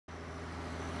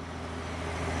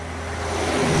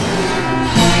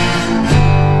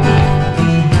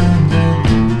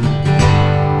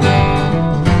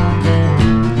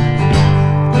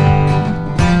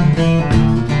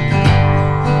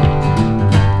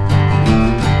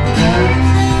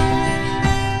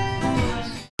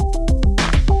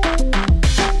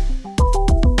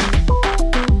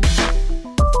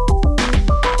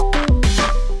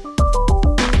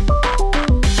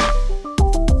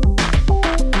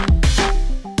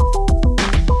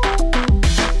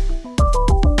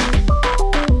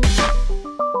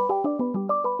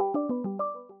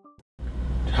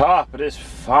this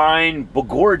fine,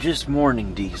 gorgeous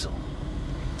morning, Diesel.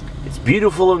 It's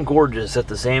beautiful and gorgeous at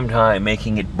the same time,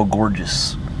 making it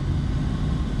gorgeous.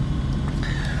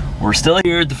 We're still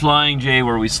here at the Flying J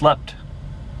where we slept.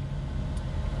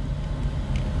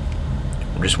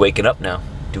 I'm just waking up now,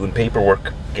 doing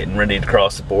paperwork, getting ready to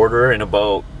cross the border in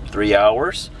about 3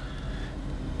 hours.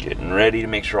 Getting ready to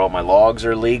make sure all my logs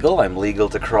are legal. I'm legal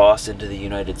to cross into the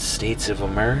United States of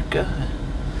America.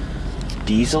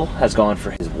 Diesel has gone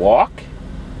for his walk.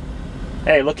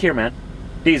 Hey, look here, man.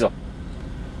 Diesel.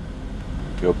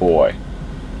 Good boy.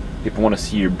 People want to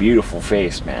see your beautiful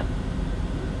face, man.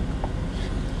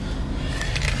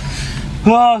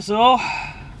 So,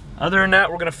 other than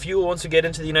that, we're going to fuel once we get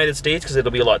into the United States because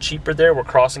it'll be a lot cheaper there. We're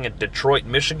crossing at Detroit,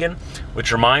 Michigan,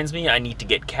 which reminds me I need to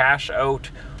get cash out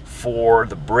for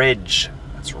the bridge.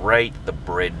 That's right, the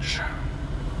bridge.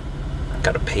 I've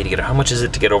got to pay to get it. How much is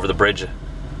it to get over the bridge?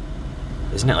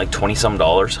 Isn't it like $20-some?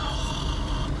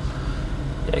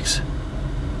 Yikes.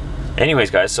 Anyways,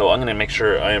 guys, so I'm going to make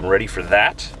sure I am ready for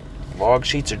that. Log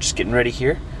sheets are just getting ready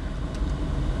here.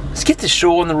 Let's get this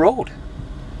show on the road.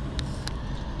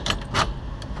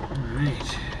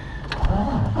 Alright.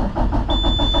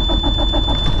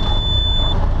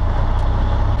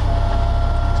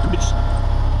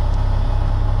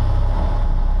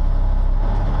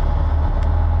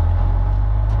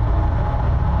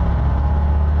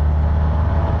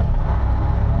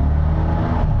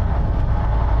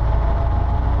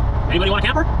 Anybody want a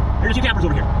camper? Here's 2 campers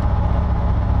over here.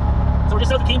 So we're just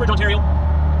south of Cambridge, Ontario,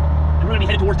 and we're going to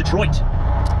be headed towards Detroit.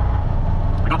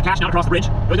 I got the cash now to cross the bridge.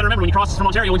 You always got to remember, when you cross from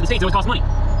Ontario into the States, it always costs money.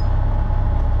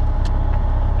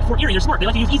 At Fort Erie, they're smart. They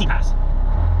like to use Easy Pass.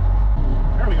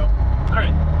 There we go. All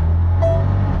right.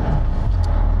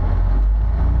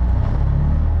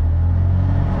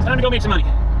 It's time to go make some money.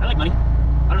 I like money.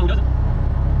 I don't know who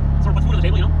doesn't. Sort of puts food on the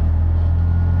table, you know?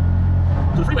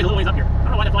 So the freeway's a little ways up here. I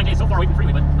don't know why the Flying J is so far away from the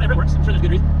freeway, but whatever, it works. I'm sure there's a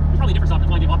good reason. There's probably a different stop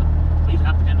than the Flying J bought them. So I usually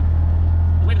have to Canada.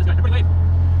 Let's wave at this guy. Everybody wave.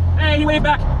 Hey, he waved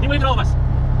back. He waved at all of us.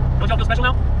 Don't y'all feel special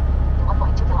now?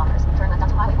 1.2 kilometers. Turn left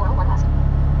onto Highway 401 west.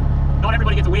 Not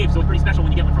everybody gets a wave, so it's pretty special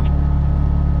when you get one from me.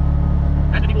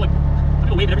 And the people like,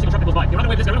 some people wave at every single truck that goes by. They're not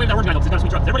gonna wave this guy. They're gonna wave that orange guy though, 'cause he's got a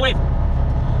sweet truck. Does everybody wave?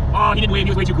 Oh, he didn't wave.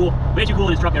 He was way too cool. Way too cool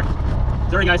in his truck there.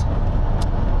 Sorry, guys.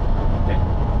 Okay.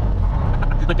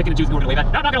 Like picking and choosing who we're gonna wave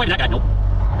at. No, I'm not gonna wave at that guy. Nope.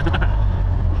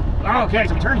 Okay,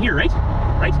 so we turn here, right?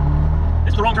 Right?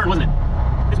 This was the wrong turn, wasn't it?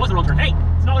 This was the wrong turn. Hey,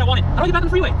 it's not what I wanted. How do I get back on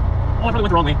the freeway? Oh, I probably went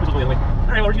the wrong way. We're supposed to go the other way.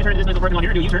 Alright, well, we're just gonna turn this nice little parking lot here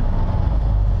and do a U-turn.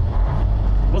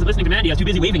 Wasn't listening to Mandy. I was too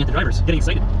busy waving at the drivers, getting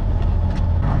excited.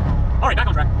 Alright, back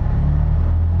on track.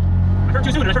 I turned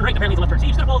too soon and I turned right, apparently it's a left turn. See,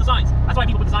 you just gotta follow the signs. That's why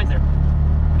people put the signs there.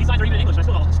 These signs are even in English, and I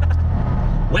still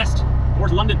don't. West,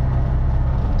 towards London.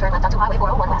 Turn left onto Highway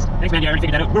 401 west. Thanks, Mandy, I already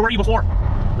figured that out. Where were you before?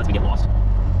 Lets me get lost.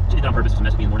 She did that on purpose to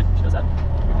mess with me in the morning. She does that.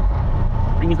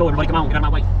 Bring these go, everybody. Come on, get out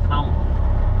of my way. Come on.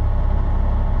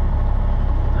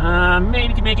 Maybe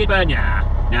we can make it, but nah.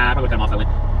 Nah, I probably cut him off that way.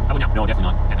 I would not. No,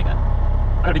 definitely not. Can't make that.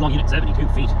 I got a big long unit, 72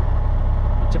 feet.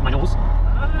 Tip of my nose.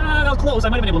 That was close. I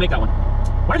might have been able to make that one.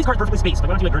 Why are these cars perfectly spaced? Like,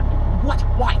 why don't you like what?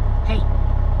 Why? Hey.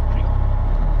 There you go.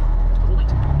 It's a little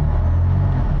late.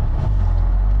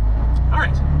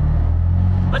 Alright.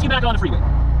 Let's get back on the freeway.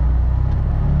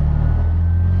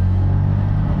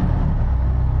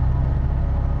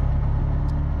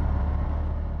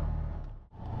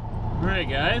 Alright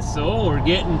guys, so we're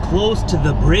getting close to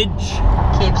the bridge.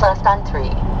 Keep left on 3.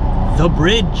 The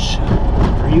bridge.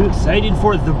 Are you excited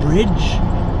for the bridge?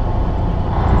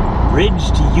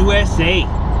 Bridge to USA.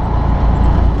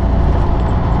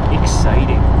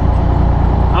 Exciting.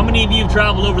 How many of you have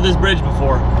traveled over this bridge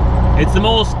before? It's the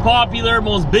most popular,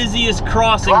 most busiest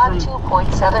crossing from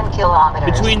 2.7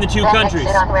 kilometers between the two countries.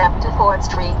 Exit on ramp to Ford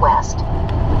Street West.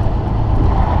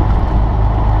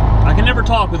 I can never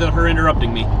talk without her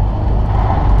interrupting me.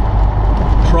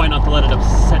 Try not to let it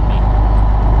upset me.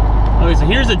 Okay, so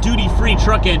here's a duty-free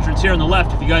truck entrance here on the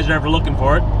left if you guys are ever looking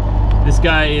for it. This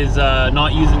guy is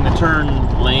not using the turn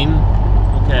lane.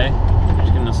 Okay, I'm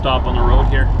just gonna stop on the road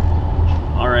here.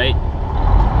 Alright.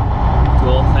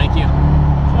 Cool, thank you.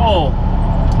 Oh,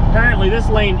 apparently this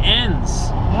lane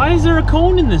ends. Why is there a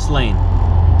cone in this lane?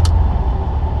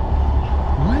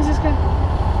 Why is this guy?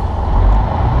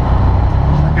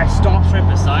 That guy stops right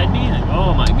beside me. Like,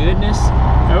 oh my goodness.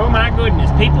 Oh my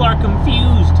goodness. People are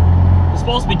confused. There's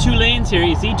supposed to be 2 lanes here.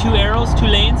 You see 2 arrows, 2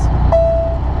 lanes?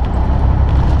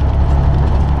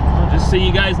 Well, just so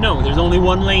you guys know, there's only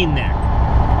 1 lane there.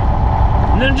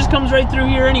 And then it just comes right through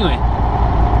here anyway.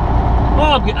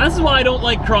 Oh, this is why I don't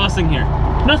like crossing here.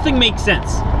 Nothing makes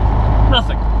sense.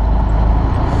 Nothing.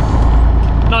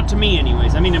 Not to me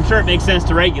anyways. I mean, I'm sure it makes sense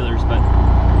to regulars, but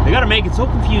they gotta make it so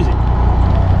confusing.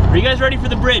 Are you guys ready for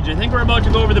the bridge? I think we're about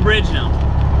to go over the bridge now.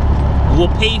 We'll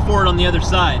pay for it on the other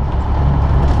side.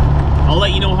 I'll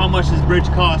let you know how much this bridge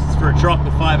costs for a truck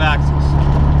with 5 axles.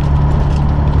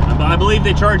 I believe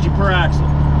they charge you per axle.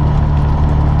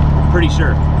 Pretty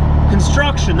sure.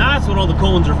 Construction, that's what all the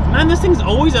cones are. Man, this thing's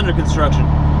always under construction.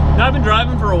 Now, I've been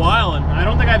driving for a while and I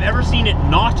don't think I've ever seen it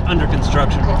not under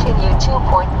construction. Continue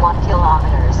 2.1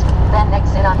 kilometers, then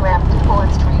exit on ramp to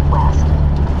 4th Street West.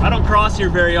 I don't cross here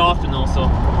very often though, so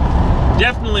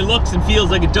definitely looks and feels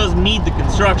like it does need the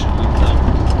construction. So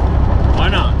why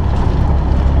not?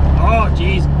 Oh,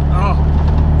 jeez. Oh,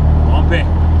 bumpy.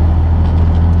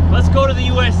 Let's go to the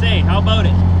USA. How about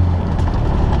it?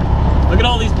 Look at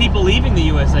all these people leaving the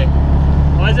USA.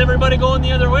 Why is everybody going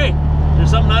the other way? There's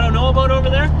something I don't know about over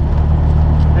there?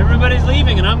 Everybody's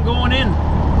leaving and I'm going in.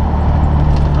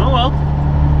 Oh well.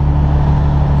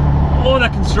 Oh,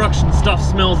 that construction stuff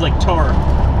smells like tar.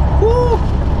 Woo!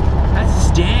 That's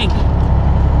stank.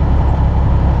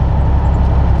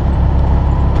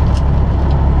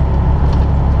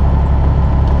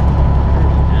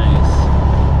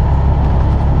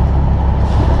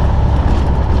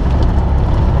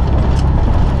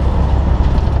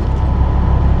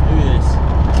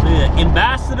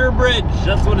 Bridge,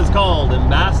 that's what it's called,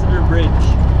 Ambassador Bridge.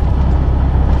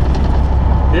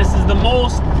 This is the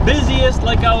most busiest,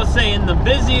 like I was saying, the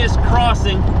busiest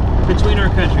crossing between our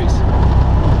countries.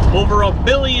 Over $1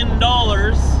 billion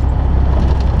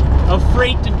of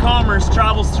freight and commerce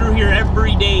travels through here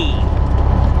every day.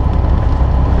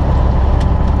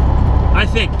 I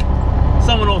think.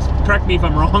 Someone else correct me if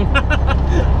I'm wrong.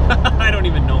 I don't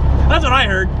even know. That's what I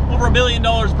heard. Over $1 billion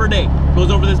per day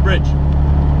goes over this bridge.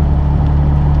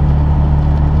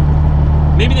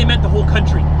 Maybe they meant the whole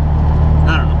country.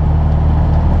 I don't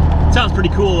know. It sounds pretty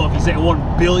cool though if you say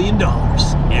 $1 billion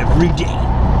every day.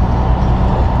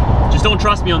 Just don't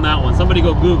trust me on that one. Somebody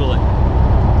go Google it.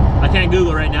 I can't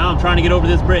Google it right now. I'm trying to get over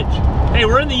this bridge. Hey,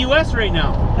 we're in the US right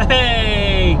now.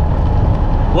 Hey!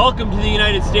 Welcome to the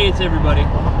United States, everybody.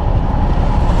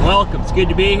 Welcome. It's good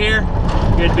to be here.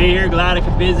 Good to be here. Glad I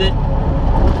could visit.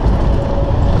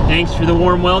 Thanks for the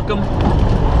warm welcome.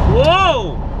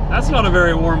 Whoa! That's not a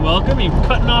very warm welcome. You're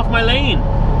cutting off my lane.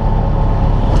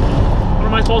 What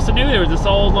am I supposed to do? There was a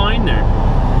solid line there.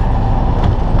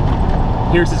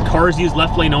 Here it says cars use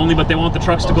left lane only, but they want the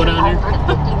trucks to go down here.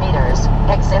 350 meters,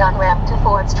 exit on ramp to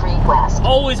 4th Street West.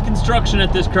 Always construction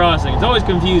at this crossing. It's always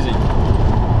confusing.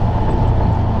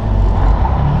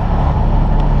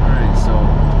 Alright, so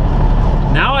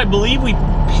now I believe we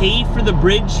pay for the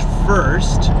bridge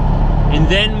first, and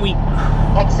then we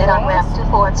exit on ramp to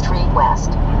 4th Street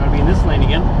West. I'm gonna be in this lane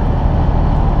again.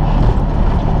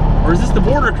 Or is this the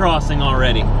border crossing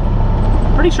already?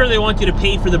 Pretty sure they want you to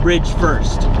pay for the bridge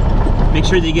first. Make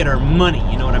sure they get our money,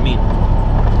 you know what I mean?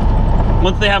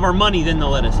 Once they have our money, then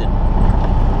they'll let us in.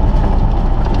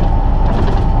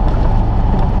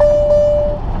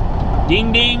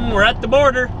 Ding ding, we're at the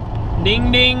border.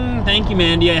 Ding ding, thank you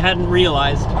Mandy, I hadn't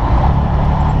realized.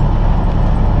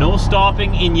 No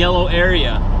stopping in yellow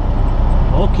area.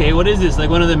 Okay, what is this? Like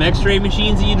one of them x-ray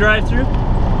machines that you drive through?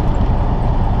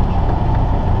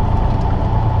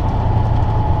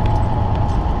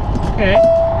 Okay.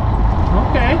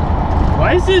 Okay.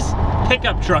 Why is this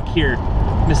pickup truck here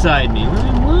beside me?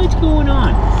 What's going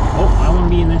on? Oh, I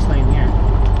want to be in this lane here.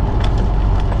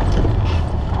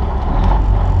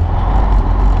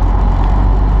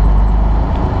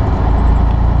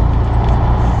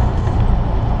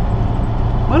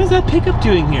 What is that pickup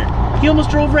doing here? He almost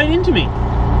drove right into me.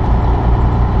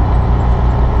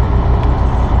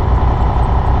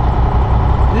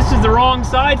 This is the wrong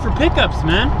side for pickups,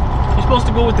 man. You're supposed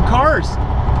to go with the cars.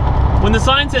 When the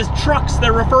sign says trucks,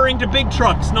 they're referring to big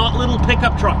trucks, not little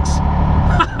pickup trucks.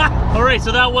 All right,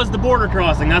 so that was the border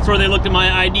crossing. That's where they looked at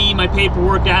my ID, my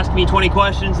paperwork, asked me 20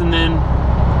 questions, and then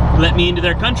let me into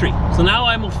their country. So now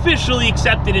I'm officially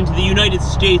accepted into the United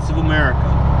States of America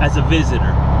as a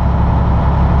visitor,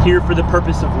 here for the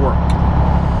purpose of work.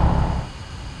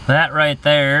 That right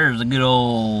there is a good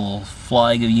old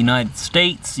flag of the United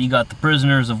States. You got the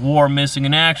prisoners of war missing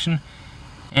in action.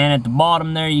 And at the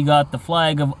bottom there you got the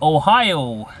flag of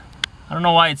Ohio. I don't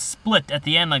know why it's split at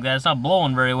the end like that. It's not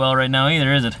blowing very well right now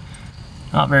either, is it?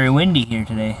 Not very windy here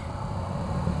today.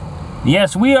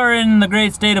 Yes, we are in the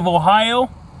great state of Ohio.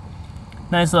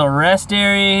 Nice little rest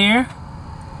area here.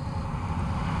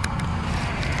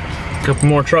 Couple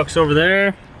more trucks over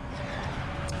there.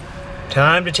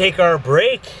 Time to take our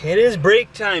break. It is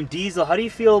break time. Diesel, how do you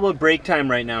feel about break time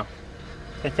right now?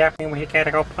 Does that mean we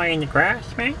gotta go play in the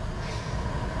grass, man?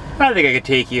 I think I could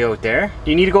take you out there.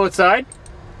 Do you need to go outside?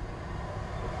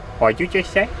 What'd you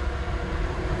just say?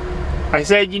 I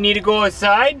said you need to go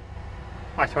outside?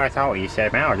 That's what I thought you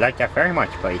said, man. I would like that very much,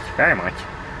 please. Very much.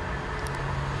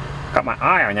 Got my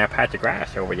eye on that patch of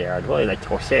grass over there. I'd really like to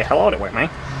go say hello to it, man.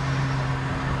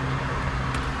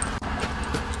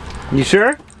 You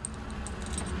sure?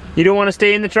 You don't want to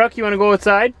stay in the truck? You want to go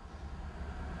outside?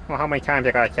 Well, how many times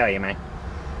I gotta tell you, man?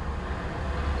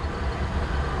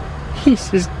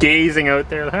 He's just gazing out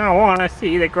there. I don't want to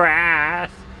see the grass.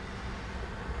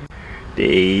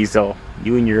 Diesel,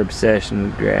 you and your obsession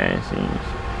with grass.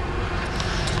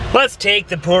 Let's take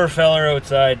the poor fella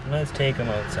outside. Let's take him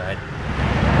outside.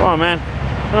 Come on, man.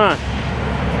 Come on.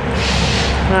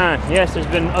 Come on. Yes, there's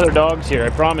been other dogs here, I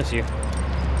promise you.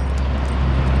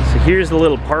 So here's the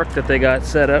little park that they got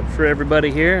set up for everybody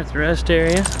here at the rest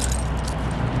area.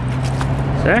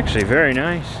 It's actually very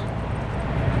nice.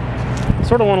 I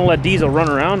sort of want to let Diesel run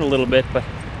around a little bit, but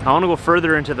I want to go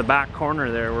further into the back corner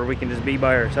there where we can just be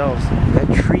by ourselves.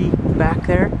 That tree back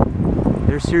there,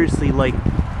 there's seriously like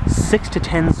 6 to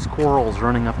 10 squirrels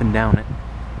running up and down it.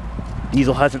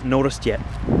 Diesel hasn't noticed yet.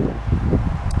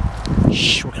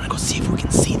 Shh, we're gonna go see if we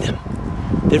can see them.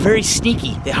 They're very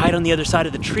sneaky. They hide on the other side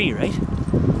of the tree, right?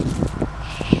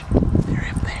 Shh, they're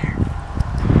up there.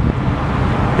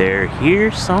 They're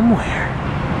here somewhere.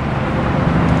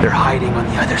 They're hiding on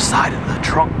the other side of the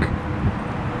trunk.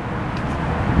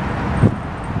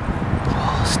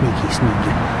 Oh, sneaky,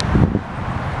 sneaky.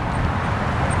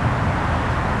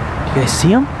 You guys see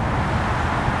them?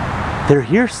 They're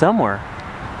here somewhere.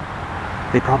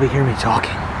 They probably hear me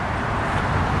talking.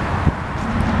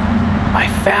 I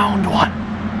found one.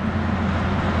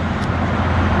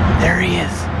 There he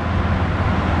is.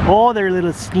 Oh, they're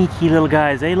little sneaky little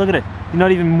guys. Hey, look at it. You're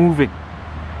not even moving.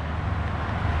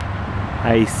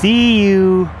 I see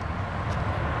you.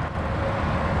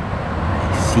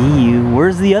 I see you.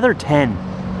 Where's the other 10?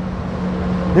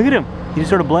 Look at him. He just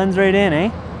sort of blends right in,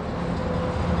 eh?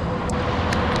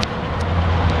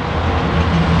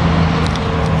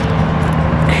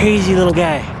 Crazy little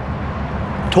guy.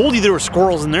 Told you there were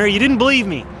squirrels in there. You didn't believe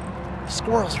me.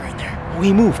 Squirrels are in there. Oh,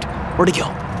 he moved. Where'd he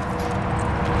go?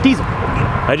 Diesel.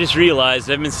 I just realized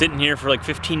I've been sitting here for like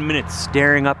 15 minutes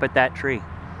staring up at that tree.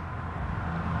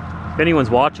 If anyone's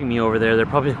watching me over there, they're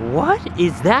probably like, what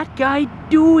is that guy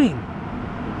doing?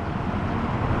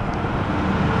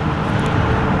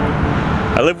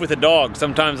 I live with a dog.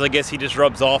 Sometimes I guess he just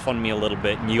rubs off on me a little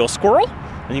bit. And you go, squirrel?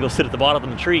 And you go sit at the bottom of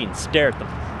the tree and stare at them.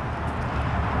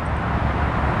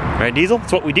 Right, Diesel?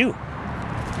 That's what we do.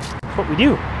 That's what we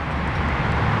do.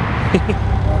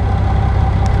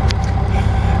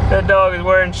 That dog is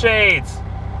wearing shades.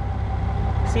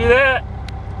 See that?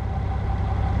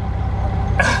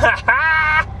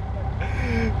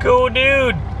 Cool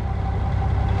dude.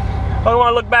 Oh, you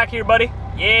want to look back here, buddy?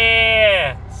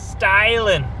 Yeah,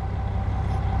 styling.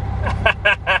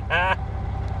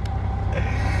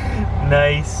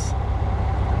 Nice.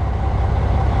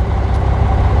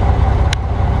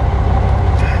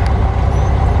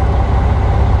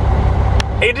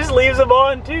 He just leaves them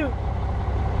on too.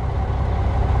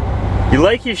 You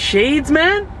like his shades,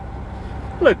 man?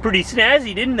 Look pretty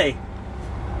snazzy, didn't they?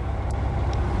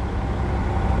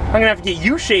 I'm gonna have to get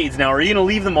you shades now. Are you gonna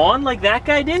leave them on like that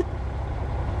guy did?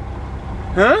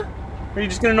 Huh? Or are you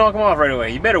just gonna knock them off right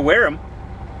away? You better wear them.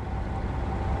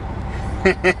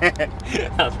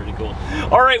 That was pretty cool.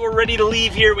 All right, we're ready to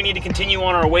leave here. We need to continue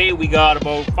on our way. We got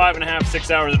about 5.5,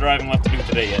 6 hours of driving left to do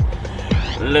today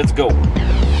yet. Let's go.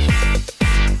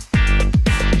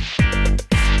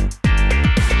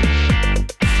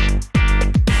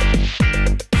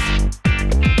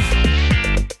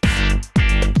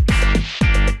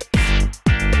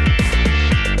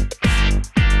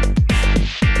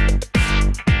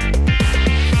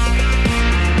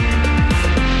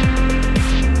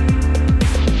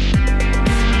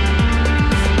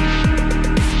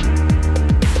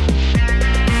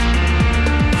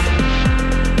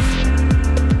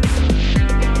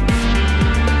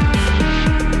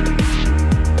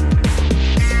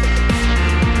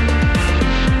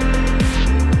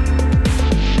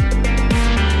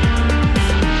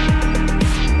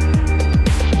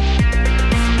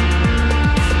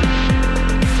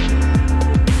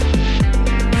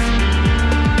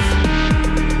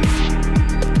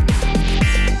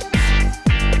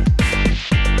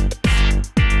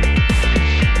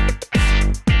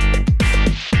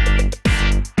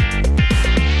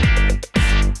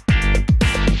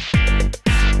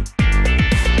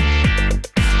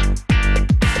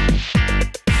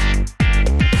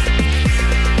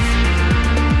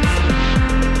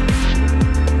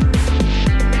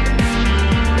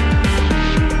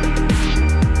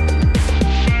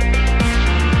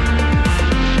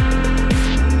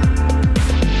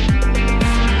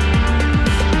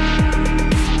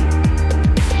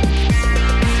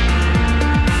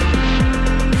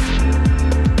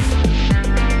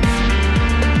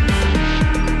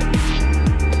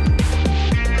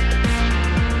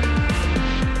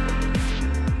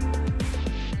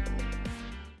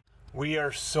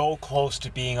 are so close to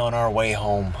being on our way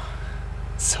home.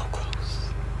 So close.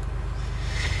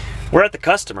 We're at the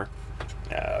customer.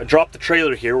 Dropped the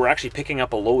trailer here. We're actually picking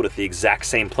up a load at the exact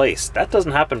same place. That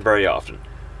doesn't happen very often.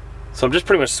 So I'm just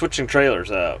pretty much switching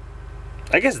trailers. I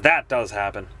guess that does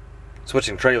happen,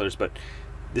 switching trailers, but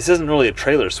this isn't really a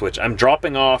trailer switch. I'm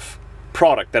dropping off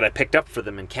product that I picked up for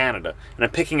them in Canada, and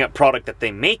I'm picking up product that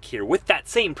they make here with that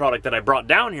same product that I brought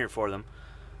down here for them,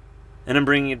 and I'm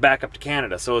bringing it back up to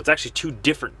Canada. So it's actually two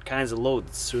different kinds of loads.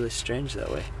 It's really strange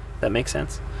that way. That makes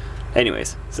sense?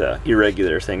 Anyways, it's a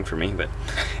irregular thing for me, but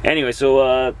anyway,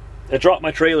 so I dropped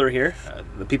my trailer here.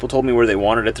 The people told me where they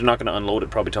wanted it. They're not going to unload it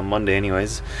probably till Monday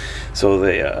anyways. So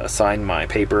they signed my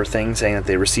paper thing saying that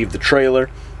they received the trailer.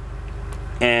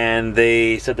 And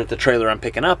they said that the trailer I'm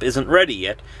picking up isn't ready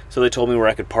yet. So they told me where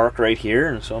I could park right here.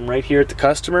 And so I'm right here at the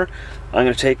customer. I'm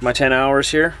going to take my 10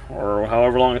 hours here, or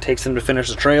however long it takes them to finish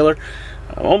the trailer.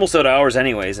 I'm almost out of hours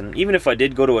anyways. And even if I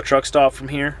did go to a truck stop from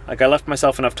here, like I left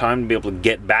myself enough time to be able to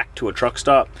get back to a truck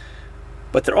stop.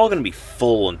 But they're all going to be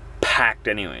full and packed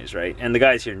anyways, right? And the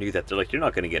guys here knew that. They're like, you're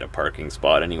not going to get a parking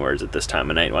spot anywhere at this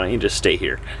time of night. Why don't you just stay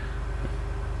here?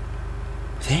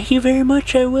 Thank you very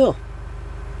much, I will.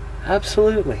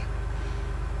 Absolutely.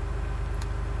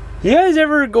 You guys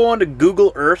ever go onto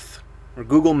Google Earth or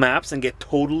Google Maps and get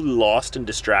totally lost and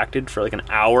distracted for like an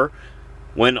hour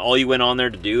when all you went on there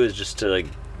to do is just to like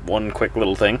one quick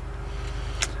little thing?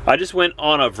 I just went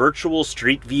on a virtual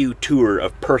street view tour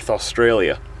of Perth,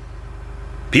 Australia.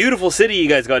 Beautiful city you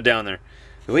guys got down there.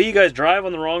 The way you guys drive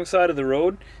on the wrong side of the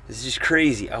road is just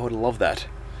crazy. I would love that.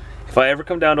 If I ever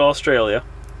come down to Australia,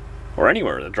 or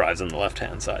anywhere that drives on the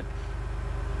left-hand side,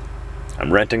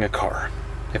 I'm renting a car,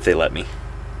 if they let me.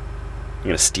 I'm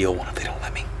gonna steal one if they don't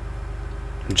let me.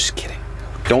 I'm just kidding.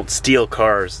 Don't steal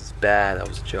cars, it's bad, that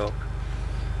was a joke.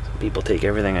 Some people take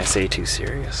everything I say too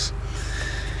serious.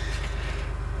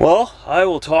 Well, I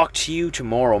will talk to you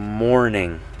tomorrow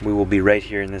morning. We will be right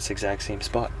here in this exact same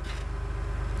spot.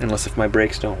 Unless if my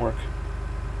brakes don't work.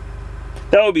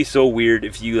 That would be so weird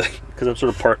if you, like, because I'm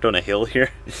sort of parked on a hill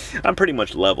here. I'm pretty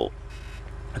much level.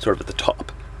 I'm sort of at the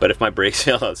top. But if my brakes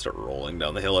fail, I'd start rolling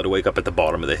down the hill. I'd wake up at the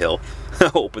bottom of the hill.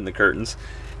 Open the curtains.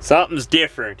 Something's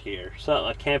different here.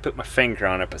 I can't put my finger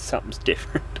on it, but something's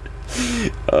different.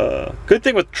 Good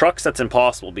thing with trucks, that's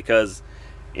impossible, because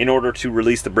in order to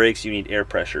release the brakes, you need air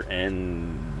pressure,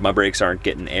 and my brakes aren't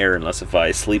getting air unless if I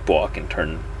sleepwalk and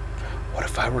turn. What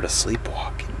if I were to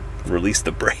sleepwalk and release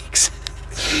the brakes?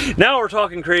 Now we're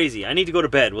talking crazy. I need to go to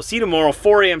bed. We'll see you tomorrow,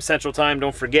 4 a.m. Central Time.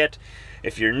 Don't forget,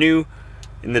 if you're new,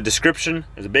 in the description,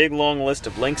 there's a big long list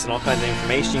of links and all kinds of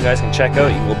information you guys can check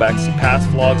out. You can go back and see past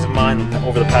vlogs of mine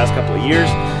over the past couple of years.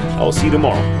 I will see you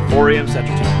tomorrow, 4 a.m.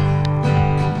 Central Time.